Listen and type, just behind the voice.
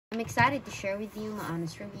I'm excited to share with you my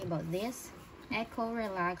honest review about this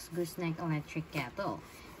ECORELAX Gooseneck electric kettle.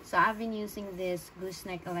 So I've been using this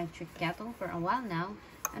Gooseneck electric kettle for a while now,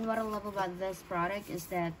 and what I love about this product is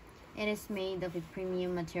that it is made of a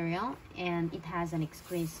premium material and it has an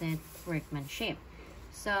exquisite workmanship.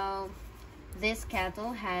 So this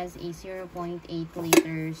kettle has a 0.8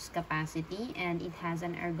 liters capacity and it has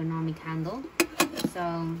an ergonomic handle.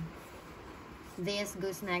 So this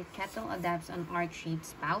gooseneck kettle adapts an arc-shaped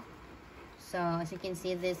spout. So as you can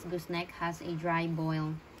see, this gooseneck has a dry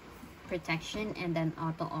boil protection and an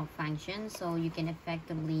auto-off function, so you can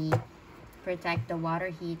effectively protect the water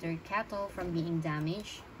heater kettle from being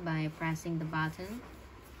damaged by pressing the button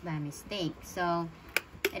by mistake. So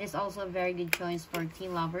it is also a very good choice for tea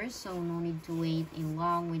lovers, so no need to wait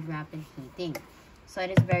long with rapid heating. So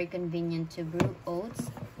it is very convenient to brew oats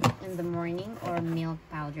in the morning or milk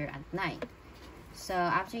powder at night. So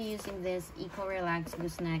after using this ECORELAX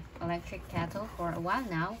Gooseneck electric kettle for a while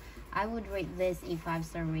now, I would rate this a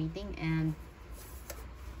 5-star rating, and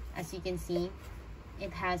as you can see,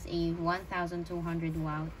 it has a 1200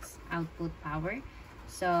 watts output power.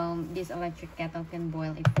 So this electric kettle can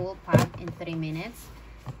boil a full pot in 3 minutes,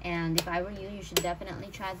 and if I were you, you should definitely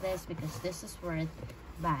try this because this is worth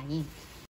buying.